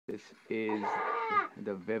This is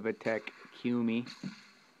the Vivitek qumi.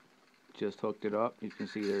 Just hooked it up. You can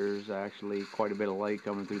see there's actually quite a bit of light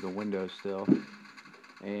coming through the window still.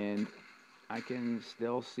 And I can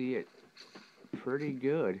still see it pretty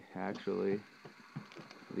good, actually.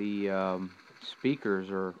 The speakers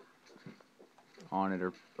are on it,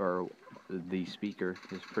 or the speaker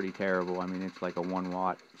is pretty terrible. I mean, it's like a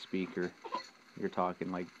 1-watt speaker. You're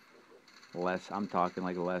talking like less. I'm talking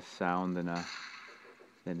like less sound than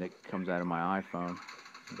that comes out of my iPhone,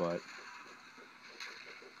 but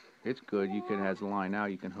it's good. You can, has a line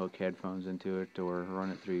out, you can hook headphones into it or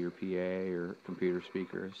run it through your PA or computer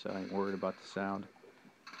speakers, so I ain't worried about the sound.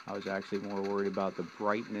 I was actually more worried about the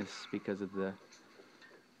brightness because of the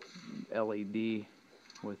LED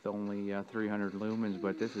with only 300 lumens,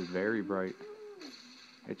 but this is very bright.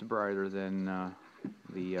 It's brighter than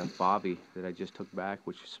the Bobby that I just took back,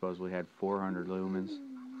 which supposedly had 400 lumens.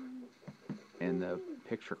 And the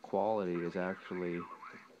picture quality is actually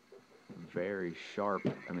very sharp.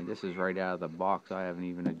 I mean, this is right out of the box. I haven't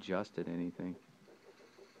even adjusted anything.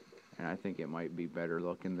 And I think it might be better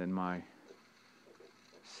looking than my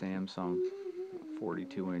Samsung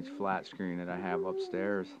 42-inch flat screen that I have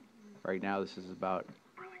upstairs. Right now, this is about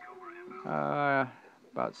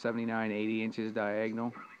 79, 80 inches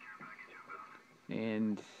diagonal.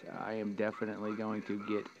 And I am definitely going to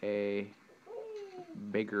get a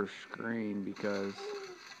bigger screen because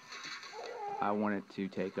I want it to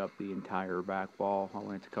take up the entire back wall. I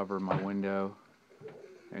want it to cover my window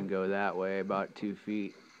and go that way about 2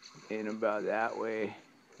 feet, and about that way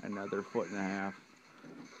another 1.5 feet.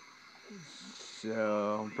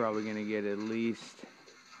 So I'm probably going to get at least,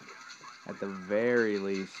 at the very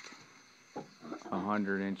least,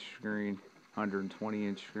 100-inch screen,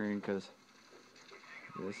 120-inch screen, because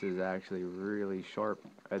this is actually really sharp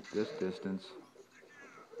at this distance.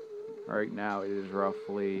 Right now it is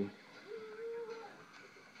roughly,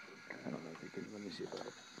 I don't know if you can, let me see if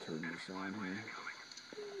I'll turn this on here.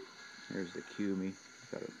 Here's the qumi.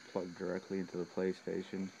 Got it plugged directly into the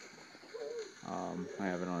PlayStation. I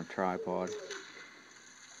have it on a tripod.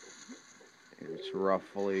 It's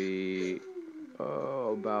roughly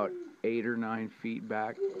about 8 or 9 feet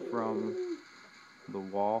back from the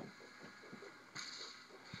wall.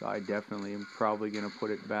 So I definitely am probably going to put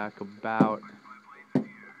it back about,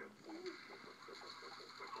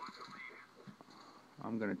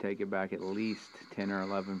 I'm going to take it back at least 10 or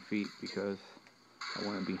 11 feet because I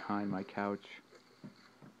want it behind my couch.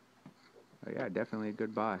 But yeah, definitely a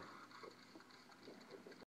good buy.